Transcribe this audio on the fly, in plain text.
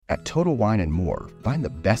At Total Wine & More, find the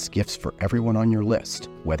best gifts for everyone on your list,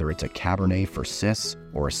 whether it's a Cabernet for sis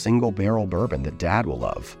or a single barrel bourbon that Dad will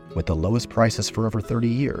love. With the lowest prices for over 30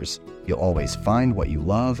 years, you'll always find what you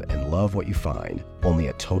love and love what you find. Only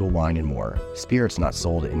at Total Wine & More. Spirits not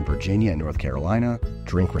sold in Virginia and North Carolina.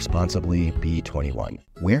 Drink responsibly. B21.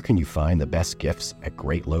 Where can you find the best gifts at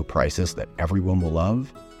great low prices that everyone will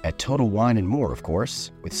love? At Total Wine & More, of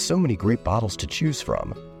course. With so many great bottles to choose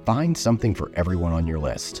from, find something for everyone on your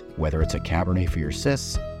list, whether it's a Cabernet for your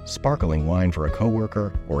sis, sparkling wine for a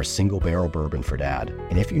coworker, or a single barrel bourbon for Dad.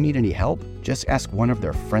 And if you need any help, just ask one of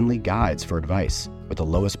their friendly guides for advice. With the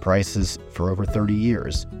lowest prices for over 30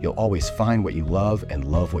 years, you'll always find what you love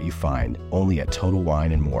and love what you find. Only at Total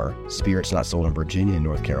Wine & More. Spirits not sold in Virginia and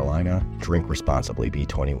North Carolina. Drink responsibly.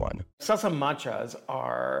 B21. Salsa machas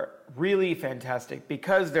are really fantastic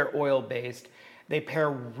because they're oil-based. They pair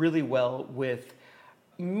really well with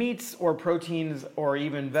meats or proteins or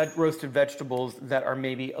even roasted vegetables that are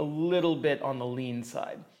maybe a little bit on the lean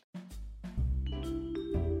side.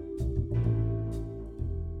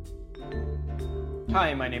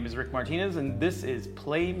 Hi, my name is Rick Martinez and this is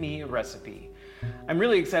Play Me a Recipe. I'm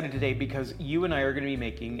really excited today because you and I are going to be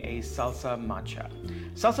making a salsa macha.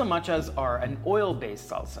 Salsa machas are an oil-based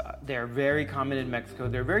salsa. They're very common in Mexico.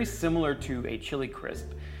 They're very similar to a chili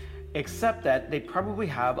crisp, except that they probably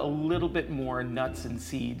have a little bit more nuts and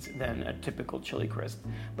seeds than a typical chili crisp.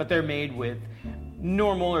 But they're made with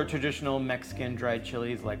normal or traditional Mexican dried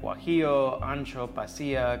chilies like guajillo, ancho,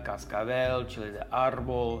 pasilla, cascabel, chile de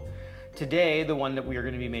árbol. Today, the one that we are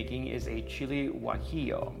going to be making is a chili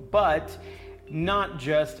guajillo, but not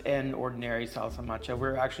just an ordinary salsa macha.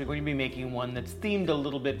 We're actually going to be making one that's themed a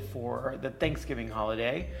little bit for the Thanksgiving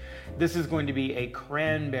holiday. This is going to be a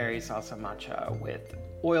cranberry salsa macha with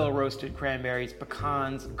oil roasted cranberries,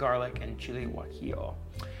 pecans, garlic, and chili guajillo.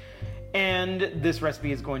 And this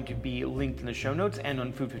recipe is going to be linked in the show notes and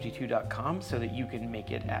on food52.com so that you can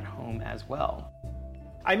make it at home as well.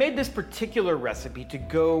 I made this particular recipe to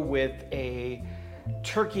go with a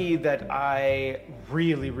turkey that I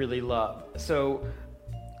really love. So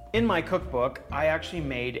in my cookbook, I actually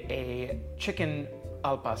made a chicken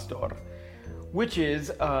al pastor, which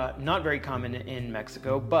is not very common in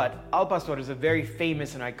Mexico, but al pastor is a very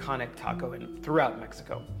famous and iconic taco throughout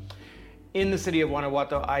Mexico. In the city of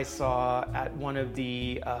Guanajuato, I saw at one of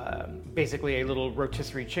the, basically a little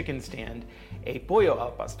rotisserie chicken stand, a pollo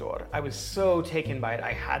al pastor. I was so taken by it,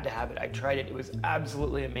 I had to have it. I tried it, it was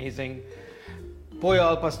absolutely amazing. Pollo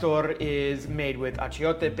al pastor is made with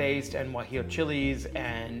achiote paste and guajillo chilies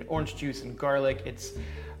and orange juice and garlic. It's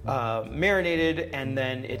marinated and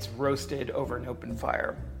then it's roasted over an open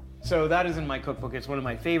fire. So that is in my cookbook. It's one of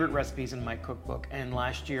my favorite recipes in my cookbook. And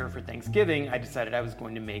last year for Thanksgiving, I decided I was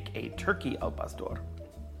going to make a turkey al pastor.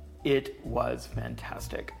 It was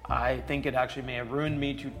fantastic. I think it actually may have ruined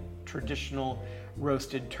me to traditional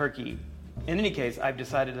roasted turkey. In any case, I've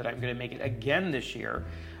decided that I'm going to make it again this year,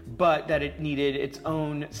 but that it needed its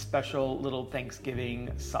own special little Thanksgiving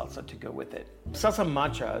salsa to go with it. Salsa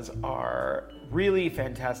machas are really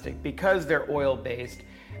fantastic because they're oil-based.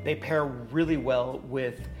 They pair really well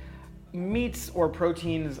with meats or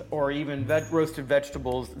proteins or even roasted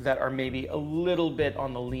vegetables that are maybe a little bit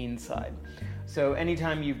on the lean side. So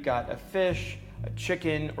anytime you've got a fish, a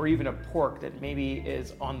chicken, or even a pork that maybe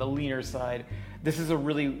is on the leaner side, this is a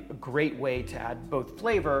really great way to add both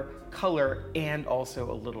flavor, color, and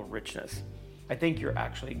also a little richness. I think you're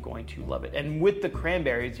actually going to love it. And with the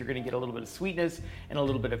cranberries, you're going to get a little bit of sweetness and a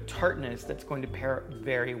little bit of tartness that's going to pair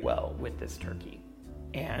very well with this turkey.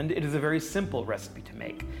 And it is a very simple recipe to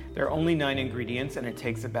make. There are only 9 ingredients and it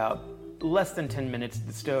takes about less than 10 minutes at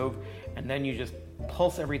the stove, and then you just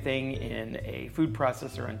pulse everything in a food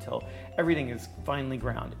processor until everything is finely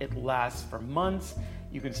ground. It lasts for months.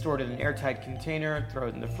 You can store it in an airtight container, throw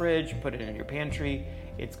it in the fridge, put it in your pantry.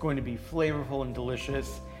 It's going to be flavorful and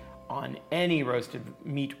delicious on any roasted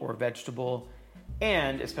meat or vegetable,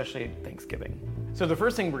 and especially at Thanksgiving. So the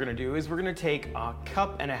first thing we're gonna do is we're gonna take 1.5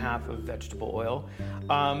 cups of vegetable oil.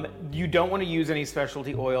 You don't wanna use any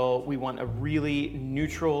specialty oil. We want a really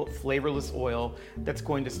neutral, flavorless oil that's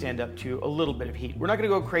going to stand up to a little bit of heat. We're not gonna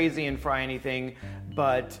go crazy and fry anything,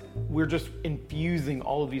 but we're just infusing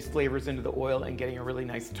all of these flavors into the oil and getting a really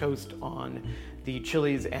nice toast on the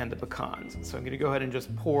chilies and the pecans. So I'm gonna go ahead and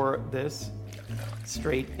just pour this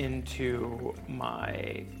straight into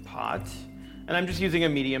my pot. And I'm just using a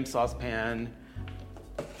medium saucepan.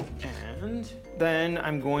 And then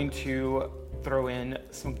I'm going to throw in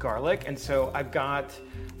some garlic. And so I've got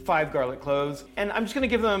 5 garlic cloves, and I'm just gonna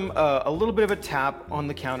give them a little bit of a tap on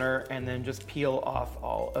the counter and then just peel off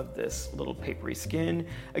all of this little papery skin.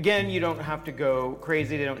 Again, you don't have to go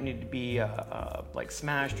crazy. They don't need to be like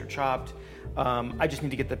smashed or chopped. I just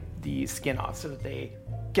need to get the skin off so that they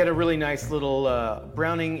get a really nice little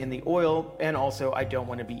browning in the oil, and also I don't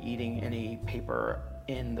want to be eating any paper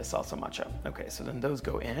in the salsa matcha. Okay, so then those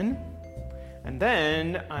go in, and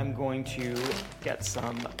then I'm going to get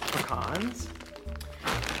some pecans.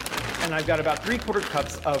 And I've got about 3/4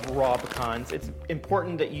 cups of raw pecans. It's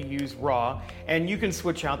important that you use raw, and you can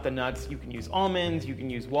switch out the nuts. You can use almonds, you can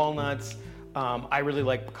use walnuts. I really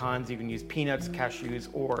like pecans. You can use peanuts, cashews,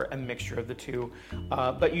 or a mixture of the two.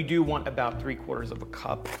 But you do want about 3/4 of a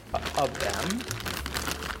cup of them.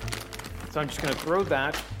 So I'm just gonna throw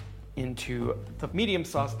that into the medium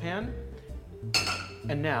saucepan.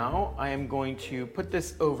 And now I am going to put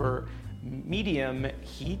this over medium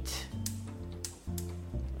heat.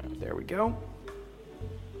 There we go.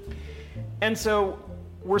 And so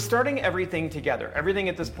we're starting everything together. Everything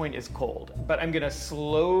at this point is cold, but I'm gonna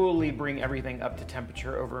slowly bring everything up to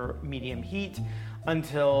temperature over medium heat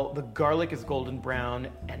until the garlic is golden brown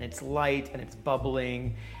and it's light and it's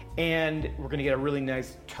bubbling, and we're gonna get a really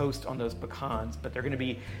nice toast on those pecans, but they're gonna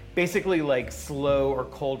be basically like slow or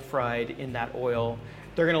cold fried in that oil.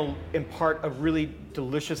 They're gonna impart a really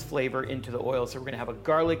delicious flavor into the oil, so we're gonna have a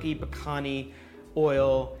garlicky, pecan-y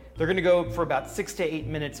oil. They're gonna go for about 6 to 8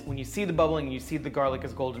 minutes. When you see the bubbling and you see the garlic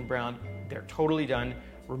is golden brown, they're totally done.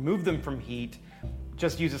 Remove them from heat.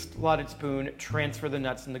 Just use a slotted spoon, transfer the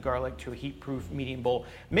nuts and the garlic to a heat-proof medium bowl.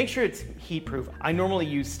 Make sure it's heat-proof. I normally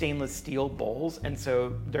use stainless steel bowls, and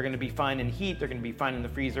so they're gonna be fine in heat, they're gonna be fine in the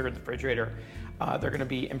freezer or the refrigerator. They're gonna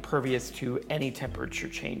be impervious to any temperature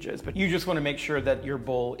changes. But you just wanna make sure that your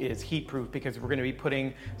bowl is heat-proof, because we're gonna be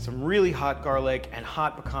putting some really hot garlic and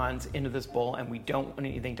hot pecans into this bowl, and we don't want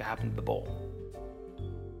anything to happen to the bowl.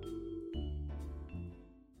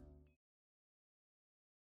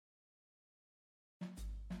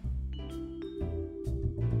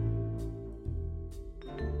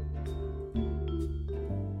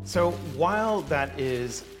 So while that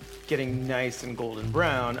is getting nice and golden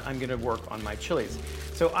brown, I'm gonna work on my chilies.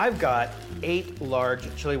 So I've got 8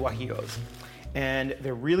 large chili guajillos, and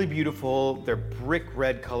they're really beautiful. They're brick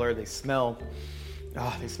red color. They smell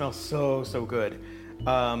so good.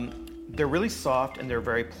 They're really soft and they're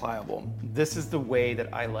very pliable. This is the way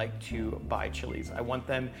that I like to buy chilies. I want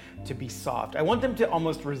them to be soft. I want them to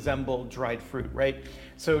almost resemble dried fruit, right?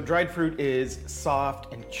 So dried fruit is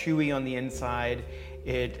soft and chewy on the inside.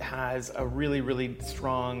 It has a really, really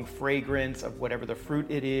strong fragrance of whatever the fruit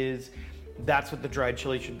it is. That's what the dried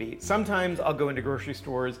chili should be. Sometimes I'll go into grocery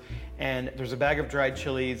stores and there's a bag of dried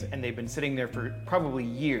chilies and they've been sitting there for probably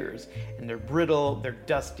years, and they're brittle, they're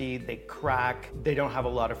dusty, they crack, they don't have a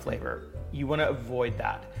lot of flavor. You want to avoid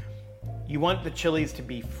that. You want the chilies to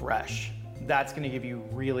be fresh. That's going to give you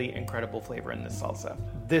really incredible flavor in this salsa.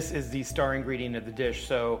 This is the star ingredient of the dish,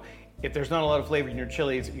 so if there's not a lot of flavor in your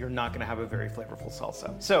chilies, you're not gonna have a very flavorful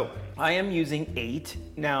salsa. So I am using 8.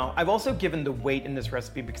 Now, I've also given the weight in this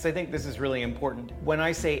recipe because I think this is really important. When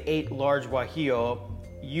I say 8 large guajillo,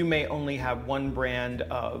 you may only have one brand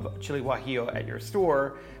of chili guajillo at your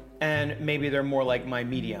store, and maybe they're more like my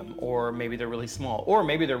medium, or maybe they're really small, or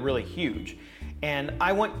maybe they're really huge. And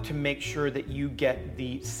I want to make sure that you get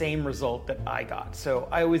the same result that I got. So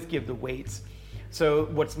I always give the weights. So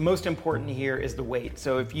what's most important here is the weight.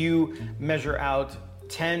 So if you measure out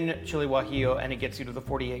 10 chili guajillo and it gets you to the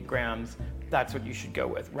 48 grams, that's what you should go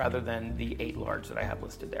with, rather than the 8 large that I have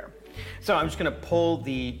listed there. So I'm just gonna pull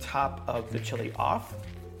the top of the chili off,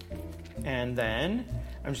 and then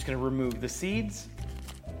I'm just gonna remove the seeds,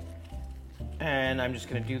 and I'm just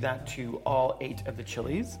gonna do that to all 8 of the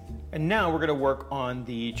chilies. And now we're gonna work on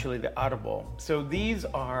the chile de árbol. So these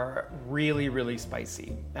are really, really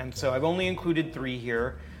spicy. And so I've only included 3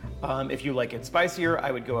 here. If you like it spicier,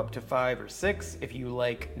 I would go up to 5 or 6. If you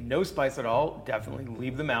like no spice at all, definitely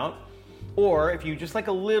leave them out. Or if you just like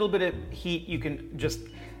a little bit of heat, you can just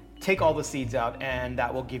take all the seeds out, and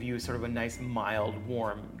that will give you sort of a nice, mild,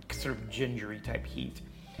 warm, sort of gingery type heat.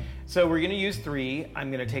 So we're gonna use 3.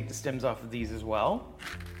 I'm gonna take the stems off of these as well.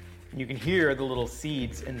 You can hear the little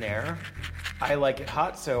seeds in there. I like it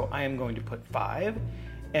hot, so I am going to put 5,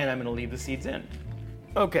 and I'm gonna leave the seeds in.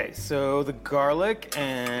 Okay, so the garlic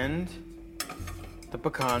and the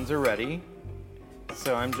pecans are ready.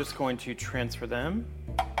 So I'm just going to transfer them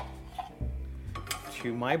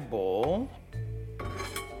to my bowl.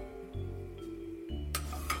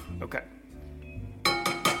 Okay.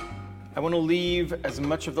 I want to leave as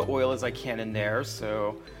much of the oil as I can in there,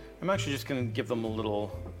 so I'm actually just gonna give them a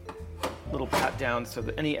little pat down so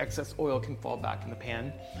that any excess oil can fall back in the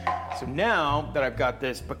pan. So now that I've got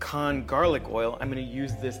this pecan garlic oil, I'm gonna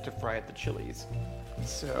use this to fry up the chilies.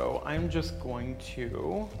 So I'm just going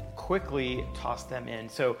to quickly toss them in.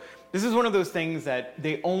 So this is one of those things that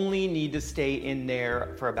they only need to stay in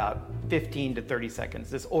there for about 15 to 30 seconds.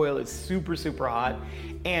 This oil is super, super hot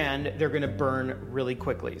and they're gonna burn really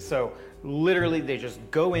quickly. So literally they just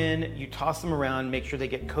go in, you toss them around, make sure they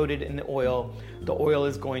get coated in the oil. The oil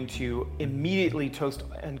is going to immediately toast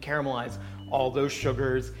and caramelize all those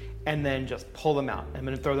sugars and then just pull them out. I'm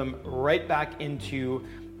gonna throw them right back into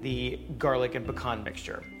the garlic and pecan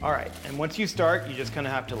mixture. All right, and once you start, you just kind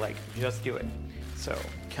of have to just do it. So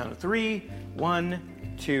count of 3,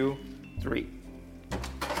 1, 2, 3. All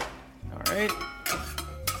right.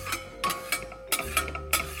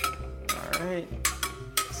 All right,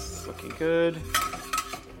 it's looking good.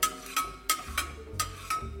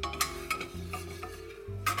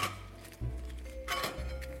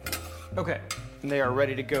 Okay, and they are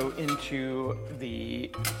ready to go into the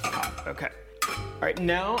pot. Okay. All right,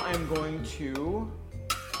 now I'm going to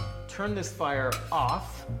turn this fire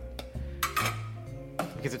off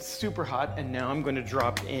because it's super hot, and now I'm going to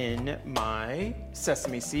drop in my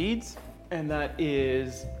sesame seeds, and that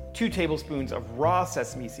is 2 tablespoons of raw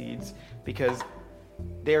sesame seeds because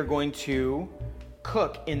they're going to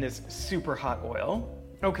cook in this super hot oil.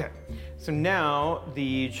 Okay, so now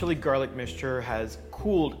the chili garlic mixture has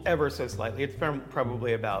cooled ever so slightly. It's been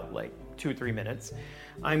probably about 2 or 3 minutes.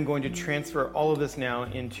 I'm going to transfer all of this now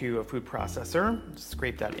into a food processor. Just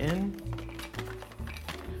scrape that in.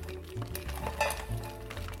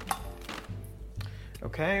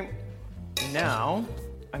 Okay, now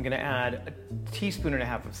I'm gonna add 1.5 teaspoons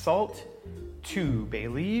of salt, 2 bay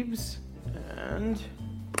leaves, and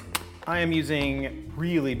I am using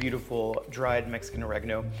really beautiful dried Mexican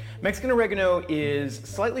oregano. Mexican oregano is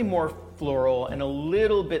slightly more floral and a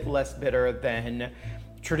little bit less bitter than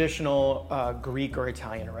traditional Greek or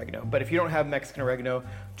Italian oregano. But if you don't have Mexican oregano,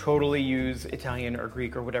 totally use Italian or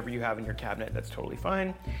Greek or whatever you have in your cabinet. That's totally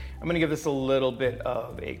fine. I'm gonna give this a little bit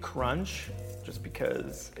of a crunch just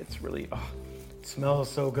because it's really, it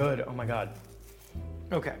smells so good. Oh my God.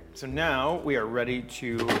 Okay, so now we are ready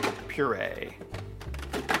to puree.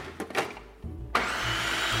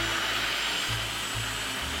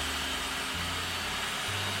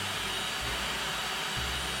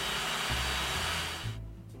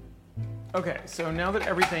 Okay, so now that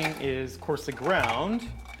everything is coarsely ground,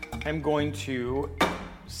 I'm going to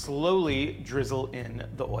slowly drizzle in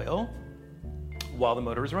the oil while the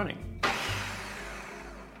motor is running.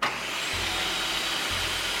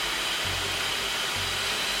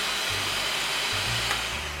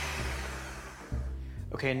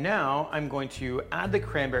 Okay, now I'm going to add the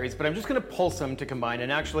cranberries, but I'm just gonna pulse them to combine.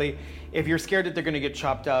 And actually, if you're scared that they're gonna get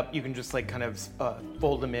chopped up, you can just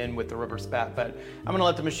fold them in with the rubber spat, but I'm gonna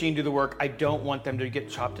let the machine do the work. I don't want them to get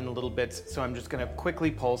chopped into little bits, so I'm just gonna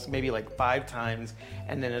quickly pulse, maybe 5 times,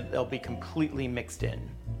 and then they'll be completely mixed in.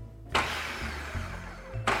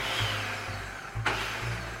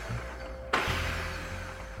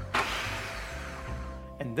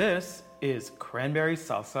 And this is cranberry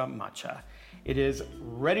salsa matcha. It is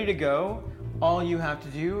ready to go. All you have to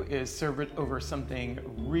do is serve it over something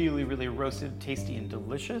really, really roasted, tasty, and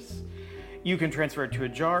delicious. You can transfer it to a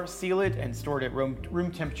jar, seal it, and store it at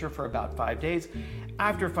room temperature for about 5 days.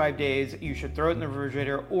 After 5 days, you should throw it in the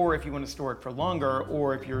refrigerator, or if you want to store it for longer,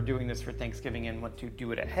 or if you're doing this for Thanksgiving and want to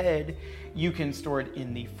do it ahead, you can store it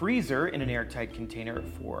in the freezer in an airtight container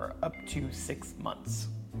for up to 6 months.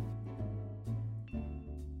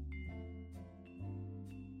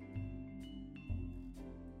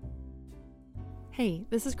 Hey,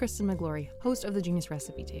 this is Kristen McGlory, host of the Genius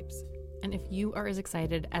Recipe Tapes. And if you are as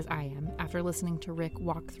excited as I am after listening to Rick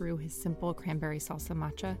walk through his simple cranberry salsa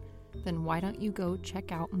matcha, then why don't you go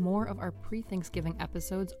check out more of our pre-Thanksgiving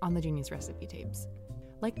episodes on the Genius Recipe Tapes?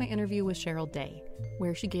 Like my interview with Cheryl Day,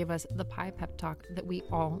 where she gave us the pie pep talk that we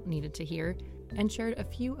all needed to hear, and shared a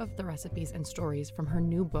few of the recipes and stories from her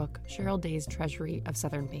new book, Cheryl Day's Treasury of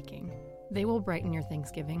Southern Baking. They will brighten your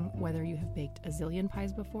Thanksgiving, whether you have baked a zillion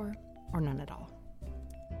pies before or none at all.